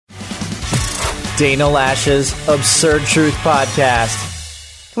Dana Lash's Absurd Truth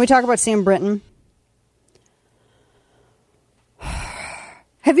Podcast. Can we talk about Sam Brinton?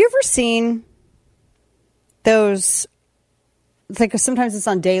 Have you ever seen those? It's like sometimes it's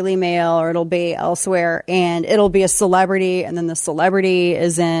on Daily Mail or it'll be elsewhere, and it'll be a celebrity, and then the celebrity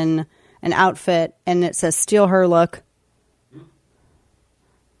is in an outfit, and it says "Steal her look."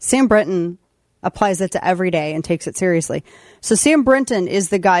 Sam Brinton applies it to every day and takes it seriously. So Sam Brinton is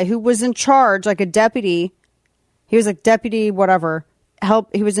the guy who was in charge, like a deputy. He was like deputy, whatever.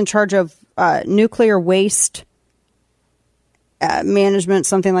 He was in charge of nuclear waste management,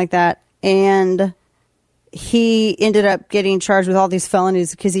 something like that. And he ended up getting charged with all these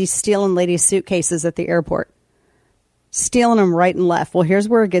felonies because he's stealing ladies' suitcases at the airport. Stealing them right and left. Well, here's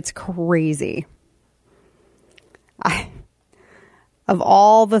where it gets crazy. Of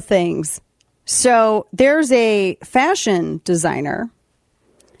all the things. So there's a fashion designer.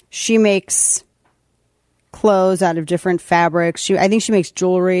 She makes clothes out of different fabrics. I think she makes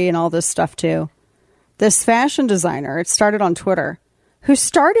jewelry and all this stuff too. This fashion designer, it started on Twitter, who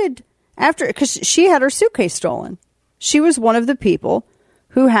started after, because she had her suitcase stolen. She was one of the people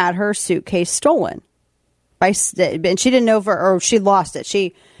who had her suitcase stolen. And she didn't know, or she lost it.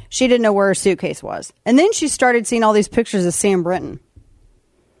 She didn't know where her suitcase was. And then she started seeing all these pictures of Sam Brinton.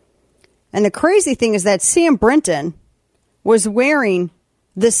 And the crazy thing is that Sam Brinton was wearing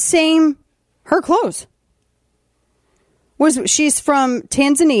her clothes. She's from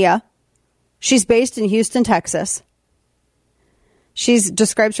Tanzania. She's based in Houston, Texas. She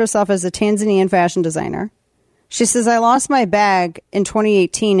describes herself as a Tanzanian fashion designer. She says, I lost my bag in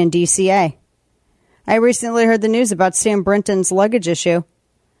 2018 in DCA. I recently heard the news about Sam Brinton's luggage issue.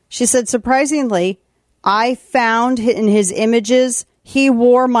 She said, surprisingly, I found in his images he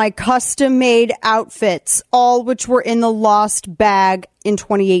wore my custom-made outfits, all which were in the lost bag in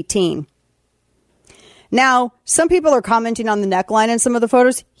 2018. Now, some people are commenting on the neckline in some of the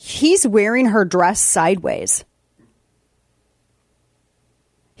photos. He's wearing her dress sideways.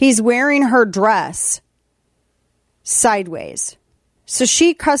 He's wearing her dress sideways. So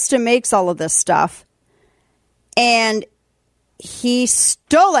she custom makes all of this stuff, and he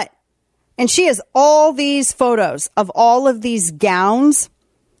stole it. And she has all these photos of all of these gowns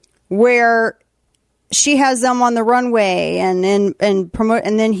where she has them on the runway and promote.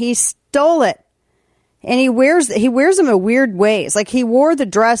 And then he stole it, and he wears them in weird ways. Like he wore the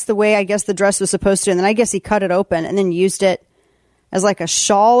dress the way I guess the dress was supposed to, and then I guess he cut it open and then used it as like a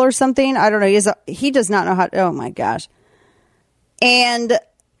shawl or something. I don't know. He does not know how. Oh my gosh! And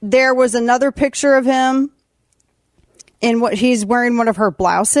there was another picture of him in what he's wearing one of her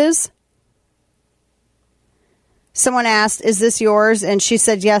blouses. Someone asked, is this yours? And she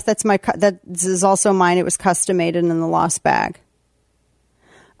said, yes, that is also mine. It was custom made and in the lost bag.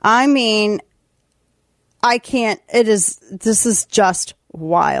 I mean, this is just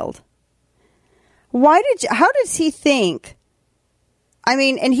wild. How does he think? I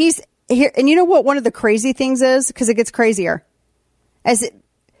mean, and he's here, and you know what one of the crazy things is? Because it gets crazier.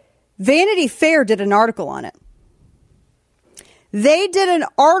 Vanity Fair did an article on it. They did an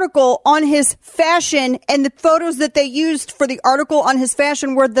article on his fashion, and the photos that they used for the article on his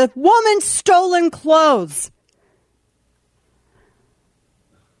fashion were the woman's stolen clothes.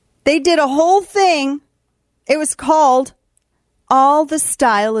 They did a whole thing. It was called All the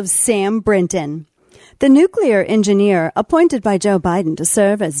Style of Sam Brinton. The nuclear engineer appointed by Joe Biden to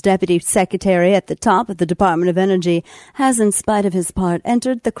serve as deputy secretary at the top of the Department of Energy has, in spite of his part,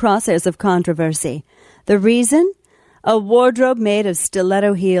 entered the crosshairs of controversy. The reason? A wardrobe made of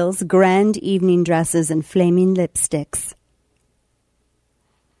stiletto heels, grand evening dresses, and flaming lipsticks.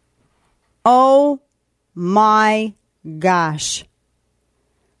 Oh my gosh.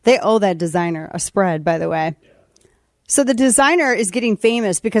 They owe that designer a spread, by the way. So the designer is getting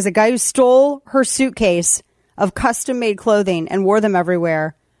famous because a guy who stole her suitcase of custom-made clothing and wore them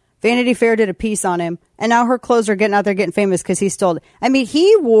everywhere. Vanity Fair did a piece on him, and now her clothes are getting out there getting famous because he stole it. I mean,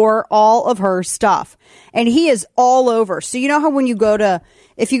 he wore all of her stuff, and he is all over. So you know how when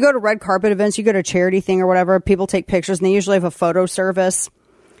if you go to red carpet events, you go to a charity thing or whatever, people take pictures, and they usually have a photo service,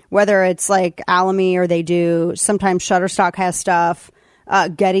 whether it's like Alamy or they do, sometimes Shutterstock has stuff,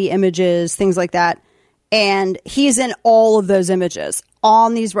 Getty Images, things like that. And he's in all of those images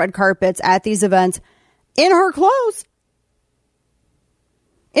on these red carpets at these events in her clothes.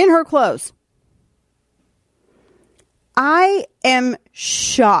 In her clothes. I am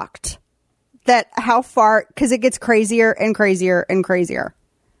shocked that how far, because it gets crazier and crazier and crazier.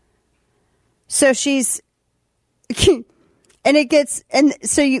 So she's, and it gets, and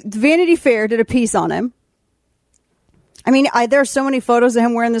so Vanity Fair did a piece on him. I mean, there are so many photos of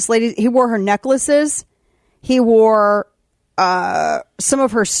him wearing this lady. He wore her necklaces. He wore some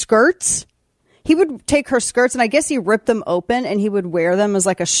of her skirts. He would take her skirts, and I guess he ripped them open, and he would wear them as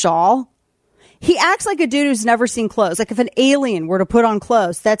like a shawl. He acts like a dude who's never seen clothes. Like if an alien were to put on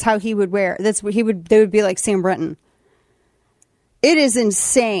clothes, that's how he would wear. That's what he would. They would be like Sam Brinton. It is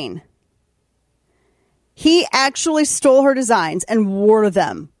insane. He actually stole her designs and wore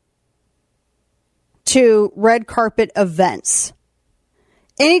them to red carpet events.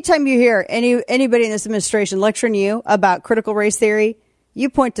 Anytime you hear anybody in this administration lecturing you about critical race theory, you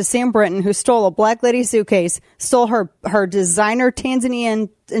point to Sam Brinton, who stole a black lady suitcase, stole her designer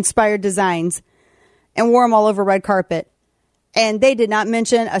Tanzanian-inspired designs, and wore them all over red carpet. And they did not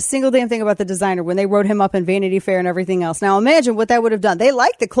mention a single damn thing about the designer when they wrote him up in Vanity Fair and everything else. Now imagine what that would have done. They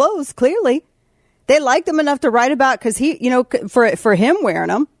liked the clothes, clearly. They liked them enough to write about because he, for him wearing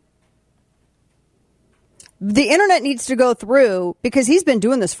them. The internet needs to go through because he's been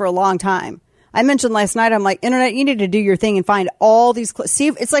doing this for a long time. I mentioned last night, I'm like, internet, you need to do your thing and find all these. See,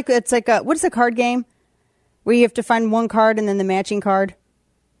 it's like a, what is the card game where you have to find one card and then the matching card?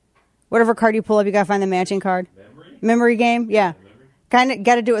 Whatever card you pull up, you got to find the matching card. Memory game? Yeah. Kind of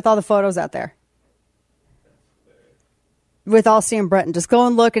got to do it with all the photos out there. With all Sam Brinton. Just go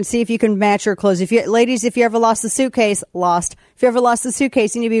and look and see if you can match your clothes. Ladies, if you ever lost the suitcase, If you ever lost the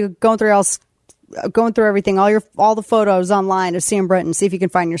suitcase, you need to be going through everything, all the photos online of Sam Brinton. See if you can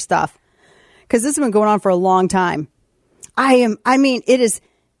find your stuff. Because this has been going on for a long time. It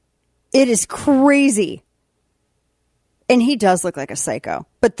is crazy. And he does look like a psycho.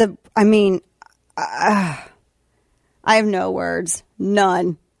 But I have no words.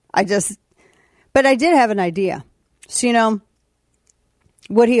 None. But I did have an idea. So,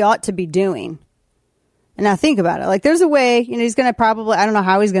 what he ought to be doing. And now think about it. Like, there's a way, he's going to probably, I don't know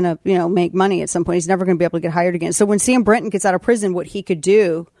how he's going to, make money at some point. He's never going to be able to get hired again. So when Sam Brinton gets out of prison, what he could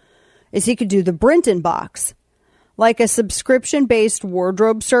do is he could do the Brinton box, like a subscription-based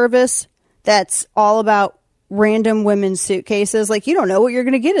wardrobe service that's all about random women's suitcases. Like, you don't know what you're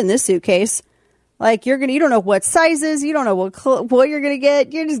going to get in this suitcase. Like, you don't know what sizes, you don't know what you're going to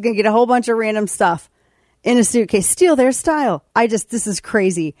get. You're just going to get a whole bunch of random stuff in a suitcase. Steal their style. This is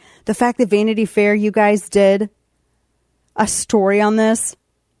crazy. The fact that Vanity Fair, you guys did a story on this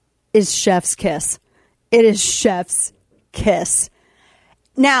is chef's kiss. It is chef's kiss.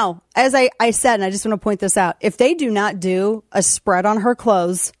 Now, as I said, and I just want to point this out, if they do not do a spread on her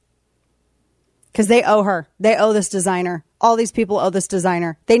clothes, because they owe this designer. All these people owe this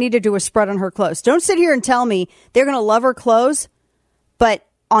designer. They need to do a spread on her clothes. Don't sit here and tell me they're going to love her clothes, but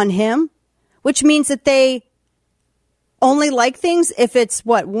on him, which means that they only like things if it's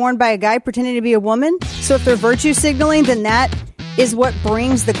worn by a guy pretending to be a woman. So if they're virtue signaling, then that is what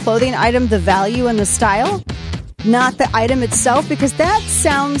brings the clothing item the value and the style, not the item itself, because that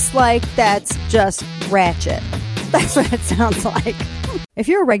sounds like that's just ratchet. That's what it sounds like. If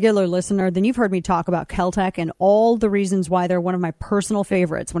you're a regular listener, then you've heard me talk about Keltec and all the reasons why they're one of my personal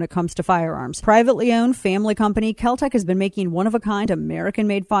favorites when it comes to firearms. Privately owned family company, Keltec has been making one-of-a-kind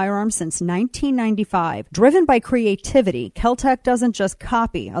American-made firearms since 1995. Driven by creativity, Keltec doesn't just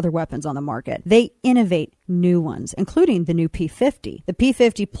copy other weapons on the market. They innovate new ones, including the new P50. The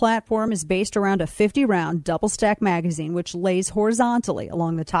P50 platform is based around a 50-round double-stack magazine, which lays horizontally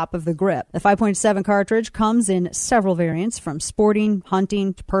along the top of the grip. The 5.7 cartridge comes in several variants, from sporting, hunting,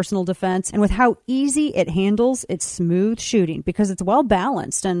 to personal defense, and with how easy it handles, it's smooth shooting because it's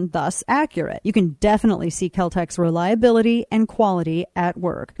well-balanced and thus accurate. You can definitely see Keltec's reliability and quality at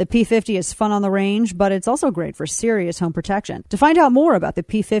work. The P50 is fun on the range, but it's also great for serious home protection. To find out more about the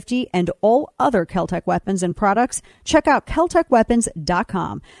P50 and all other Keltec weapons and products, check out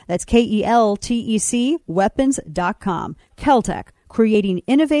KeltecWeapons.com. That's KELTEC weapons.com. Keltec, creating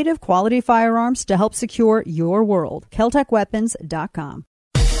innovative quality firearms to help secure your world. KeltecWeapons.com.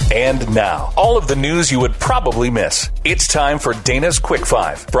 And now, all of the news you would probably miss. It's time for Dana's Quick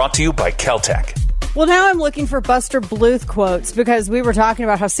Five, brought to you by Keltec. Well, now I'm looking for Buster Bluth quotes because we were talking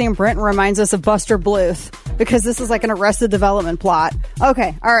about how Sam Brinton reminds us of Buster Bluth because this is like an Arrested Development plot.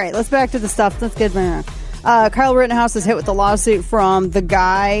 Okay, all right, let's back to the stuff. Let's get back. Kyle Rittenhouse is hit with the lawsuit from the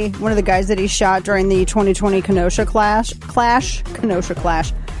guy, one of the guys that he shot during the 2020 Kenosha clash.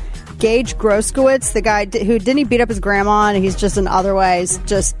 Gage Groskowitz, the guy who didn't he beat up his grandma, and he's just an otherwise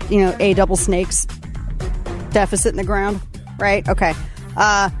just, a double snakes deficit in the ground, right? Okay.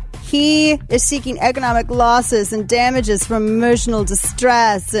 He is seeking economic losses and damages from emotional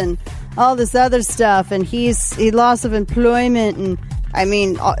distress and all this other stuff, and he loss of employment,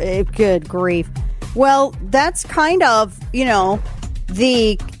 and good grief. Well, that's kind of,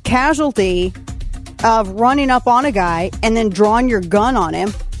 the casualty of running up on a guy and then drawing your gun on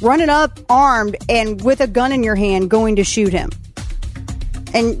him, running up armed and with a gun in your hand going to shoot him.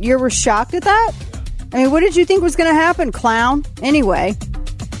 And you were shocked at that? I mean, what did you think was going to happen, clown? Anyway,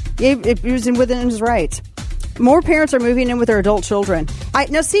 it was within his rights. More parents are moving in with their adult children.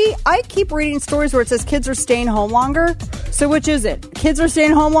 I keep reading stories where it says kids are staying home longer. So which is it? Kids are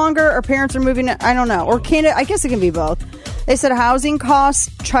staying home longer or parents are moving? I don't know. Or I guess it can be both. They said housing costs,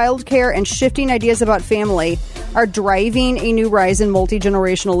 childcare, and shifting ideas about family are driving a new rise in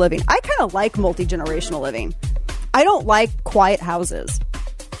multi-generational living. I kind of like multi-generational living. I don't like quiet houses.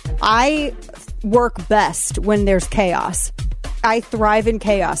 I work best when there's chaos. I thrive in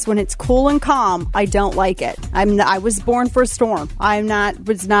chaos. When it's cool and calm, I don't like it. I was born for a storm.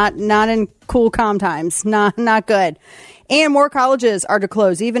 Was not in cool, calm times. Not good. And more colleges are to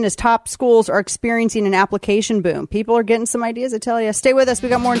close, even as top schools are experiencing an application boom. People are getting some ideas, I tell you. Stay with us. We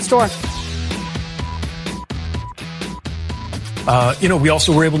got more in store. We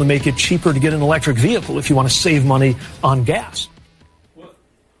also were able to make it cheaper to get an electric vehicle if you want to save money on gas.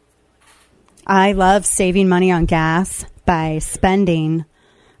 I love saving money on gas by spending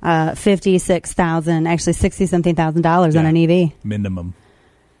 $56,000, actually $60-something thousand on an EV. Minimum.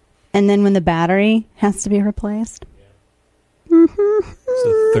 And then when the battery has to be replaced. It's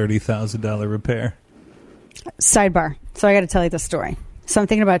a $30,000 repair. Sidebar. So I got to tell you the story. So I'm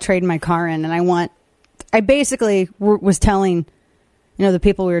thinking about trading my car in, and I basically was telling, the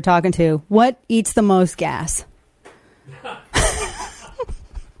people we were talking to, what eats the most gas?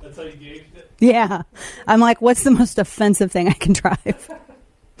 That's how you gauged it? Yeah. I'm like, what's the most offensive thing I can drive?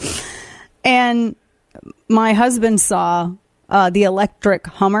 And my husband saw the electric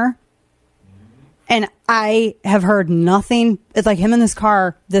Hummer. And I have heard nothing. It's like him in this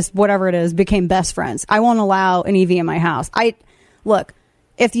car, this whatever it is, became best friends. I won't allow an EV in my house. Look,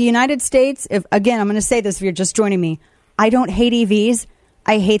 if the United States, again, I'm going to say this if you're just joining me, I don't hate EVs.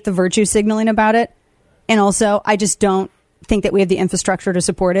 I hate the virtue signaling about it. And also, I just don't think that we have the infrastructure to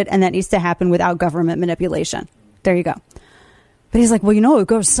support it. And that needs to happen without government manipulation. There you go. But he's like, well, it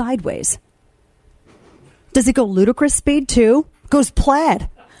goes sideways. Does it go ludicrous speed too? It goes plaid.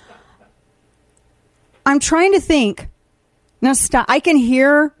 I'm trying to think. Now stop. I can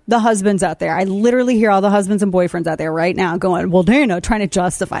hear the husbands out there. I literally hear all the husbands and boyfriends out there right now going, well, Dana, trying to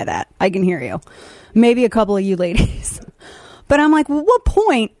justify that. I can hear you. Maybe a couple of you ladies. But I'm like, well, what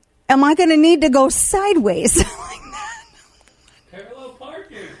point am I going to need to go sideways like that? Parallel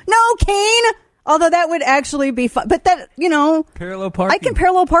parking. No, Kane. Although that would actually be fun. But that, Parallel parking. I can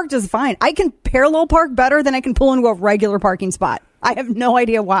parallel park just fine. I can parallel park better than I can pull into a regular parking spot. I have no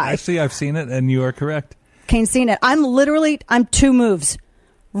idea why. Actually, I've seen it, and you are correct. Kane's seen it. I'm 2 moves.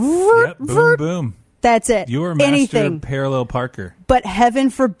 Yep, boom, boom. That's it. You are master parallel parker. But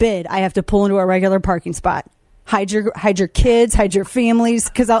heaven forbid I have to pull into a regular parking spot. Hide your kids, hide your families,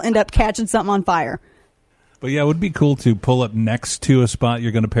 because I'll end up catching something on fire. But yeah, it would be cool to pull up next to a spot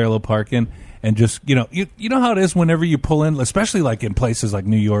you're going to parallel park in, and just you know how it is whenever you pull in, especially like in places like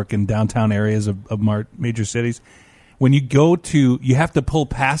New York and downtown areas of major cities. When you have to pull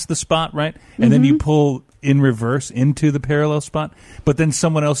past the spot, right? And then you pull in reverse into the parallel spot, but then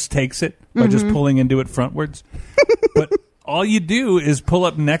someone else takes it by just pulling into it frontwards. But all you do is pull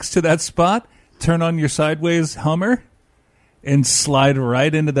up next to that spot, turn on your sideways Hummer, and slide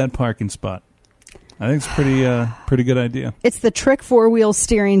right into that parking spot. I think it's pretty good idea. It's the trick 4-wheel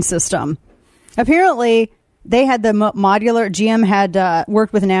steering system. Apparently, they had the modular. GM had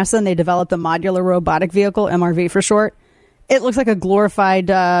worked with NASA, and they developed a modular robotic vehicle, MRV for short. It looks like a glorified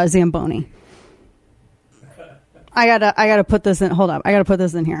Zamboni. I gotta put this in. Hold up, I gotta put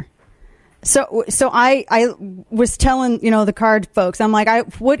this in here. So I was telling the card folks, I'm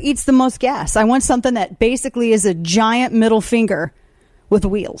like, what eats the most gas? I want something that basically is a giant middle finger with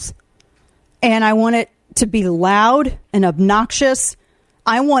wheels, and I want it to be loud and obnoxious.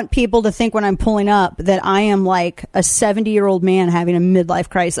 I want people to think when I'm pulling up that I am like a 70-year-old man having a midlife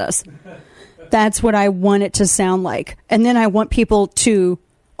crisis. That's what I want it to sound like. And then I want people to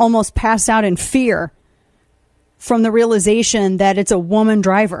almost pass out in fear from the realization that it's a woman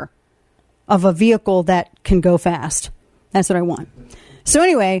driver of a vehicle that can go fast. That's what I want. So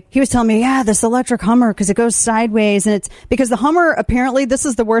anyway, he was telling me, this electric Hummer, because it goes sideways. And it's because the Hummer, apparently, this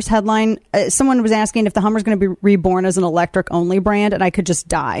is the worst headline. Someone was asking if the Hummer's going to be reborn as an electric only brand, and I could just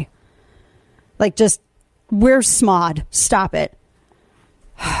die. Like, we're SMOD. Stop it.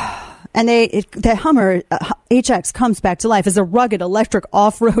 And the Hummer HX comes back to life as a rugged electric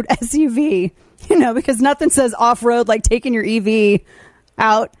off-road SUV, because nothing says off-road like taking your EV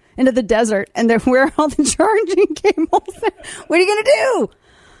out into the desert and where are all the charging cables? What are you going to do?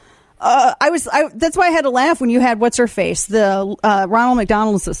 That's why I had to laugh when you had what's her face, the Ronald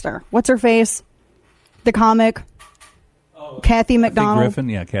McDonald's sister. What's her face? The comic, Kathy McDonald. Griffin,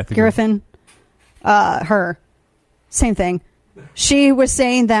 yeah, Kathy Griffin. Her, same thing. She was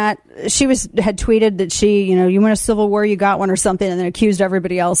saying that had tweeted that you win a Civil War, you got one or something, and then accused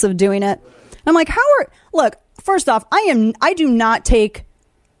everybody else of doing it. I'm like, look, first off, I do not take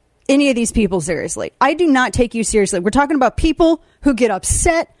any of these people seriously. I do not take you seriously. We're talking about people who get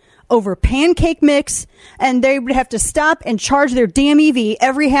upset over pancake mix, and they would have to stop and charge their damn EV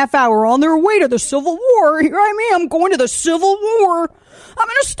every half hour on their way to the Civil War. Here I am going to the Civil War. I'm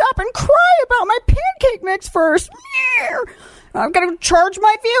going to stop and cry about my pancake mix first. I've got to charge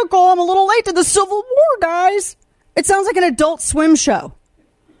my vehicle. I'm a little late to the Civil War, guys. It sounds like an Adult Swim show.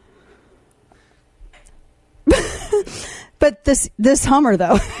 But this Hummer,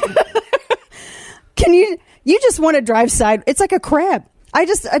 though, you just want to drive side. It's like a crab.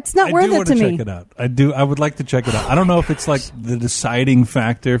 It's not worth it to me. Check it out. I would like to check it out. I don't know if it's like the deciding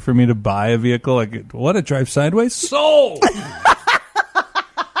factor for me to buy a vehicle. Like, what, it drives sideways? Sold!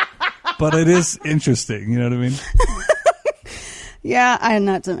 But it is interesting. You know what I mean? Yeah, I don't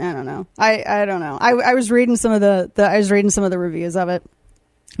know. I don't know. I was reading some of the reviews of it.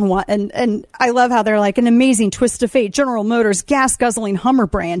 And I love how they're like, an amazing twist of fate. General Motors gas-guzzling Hummer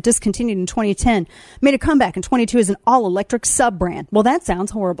brand, discontinued in 2010, made a comeback in 22 as an all-electric sub-brand. Well, that sounds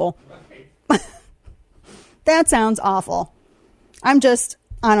horrible. That sounds awful. I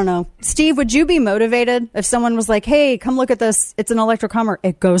don't know. Steve, would you be motivated if someone was like, hey, come look at this. It's an electric Hummer.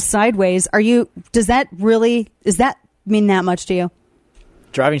 It goes sideways. Does that mean that much to you?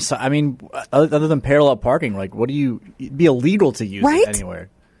 Driving, other than parallel parking, like, it'd be illegal to use it anywhere.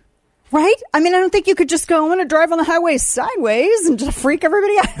 Right? I mean, I don't think you could just go, I'm going to drive on the highway sideways and just freak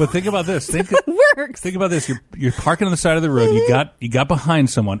everybody out. But think about this. It works. Think about this. You're parking on the side of the road. You got behind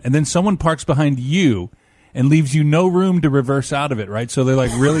someone, and then someone parks behind you and leaves you no room to reverse out of it, right? So they're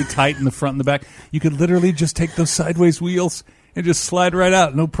like really tight in the front and the back. You could literally just take those sideways wheels and just slide right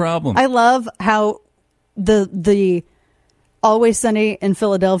out, no problem. I love how the Always Sunny in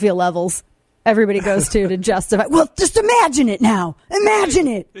Philadelphia levels everybody goes to justify. Well, just imagine it now. Imagine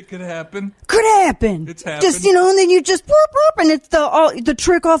it. It could happen. Could happen. It's happened. Just, and then you just and it's the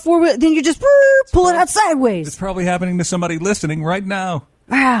trick off forward. Then you just pull it out sideways. It's probably happening to somebody listening right now.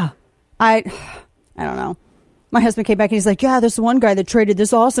 Wow. I don't know. My husband came back and he's like, yeah, this one guy that traded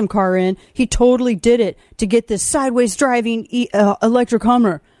this awesome car in, he totally did it to get this sideways driving electric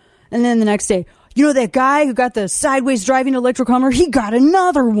Hummer. And then the next day, that guy who got the sideways driving electric Hummer, he got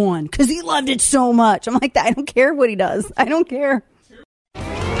another one because he loved it so much. I'm like, I don't care what he does. I don't care.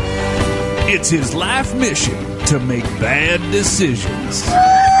 It's his life mission to make bad decisions.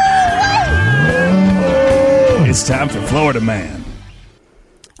 It's time for Florida Man.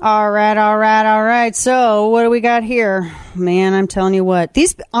 All right. So what do we got here? Man, I'm telling you what.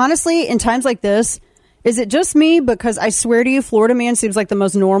 Honestly, in times like this, is it just me? Because I swear to you, Florida Man seems like the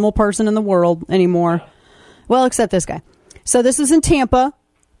most normal person in the world anymore. Well, except this guy. So this is in Tampa.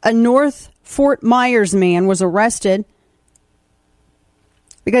 A North Fort Myers man was arrested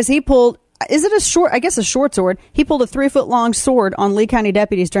because he pulled, a short sword. He pulled a 3-foot-long sword on Lee County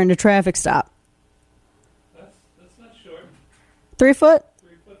deputies during a traffic stop. That's not short. 3 foot?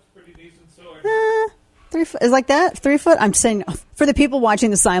 3 foot's a pretty decent sword. 3 foot is like that. 3 foot. I'm saying for the people watching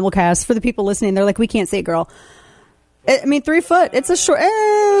the simulcast, for the people listening, they're like, we can't see it, girl. 3 foot. It's a short.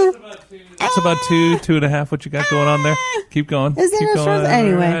 That's about 2.5. What you got going on there? Keep going. Is it Keep going.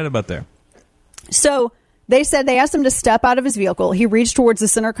 Anyway, right about there. So they said they asked him to step out of his vehicle. He reached towards the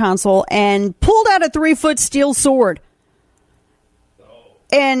center console and pulled out a 3-foot steel sword.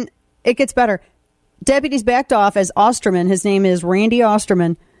 And it gets better. Deputies backed off as Osterman, his name is Randy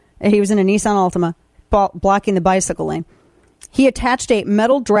Osterman, he was in a Nissan Altima, blocking the bicycle lane. He attached a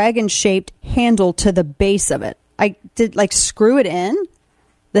metal dragon-shaped handle to the base of it. I did screw it in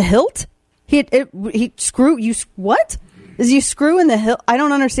the hilt. He screw you. What is you screw in the hilt? I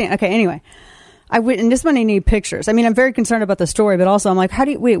don't understand. Okay, anyway, and this one I need pictures. I mean, I'm very concerned about the story, but also I'm like,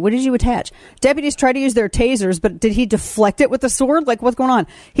 what did you attach? Deputies tried to use their tasers, but did he deflect it with the sword? Like, what's going on?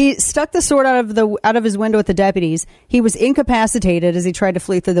 He stuck the sword out of his window at the deputies. He was incapacitated as he tried to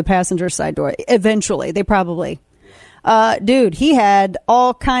flee through the passenger side door. Eventually, they probably. Dude, he had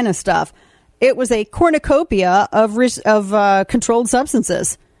all kind of stuff. It was a cornucopia of controlled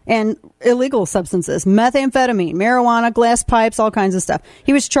substances and illegal substances, methamphetamine, marijuana, glass pipes, all kinds of stuff.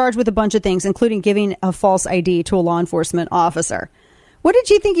 He was charged with a bunch of things, including giving a false ID to a law enforcement officer. What did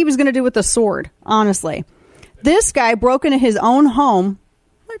you think he was going to do with the sword? Honestly, this guy broke into his own home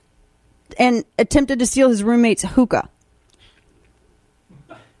and attempted to steal his roommate's hookah.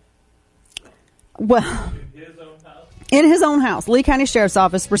 Well, in his own house, Lee County Sheriff's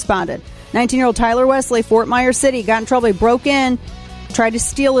Office responded. 19-year-old Tyler Wesley, Fort Myers City, got in trouble. He broke in, tried to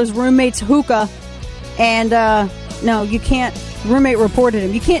steal his roommate's hookah, and no, you can't. Roommate reported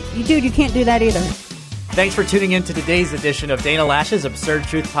him. You can't do that either. Thanks for tuning in to today's edition of Dana Lash's Absurd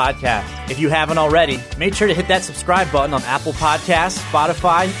Truth Podcast. If you haven't already, make sure to hit that subscribe button on Apple Podcasts,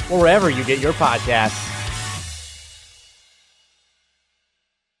 Spotify, or wherever you get your podcasts.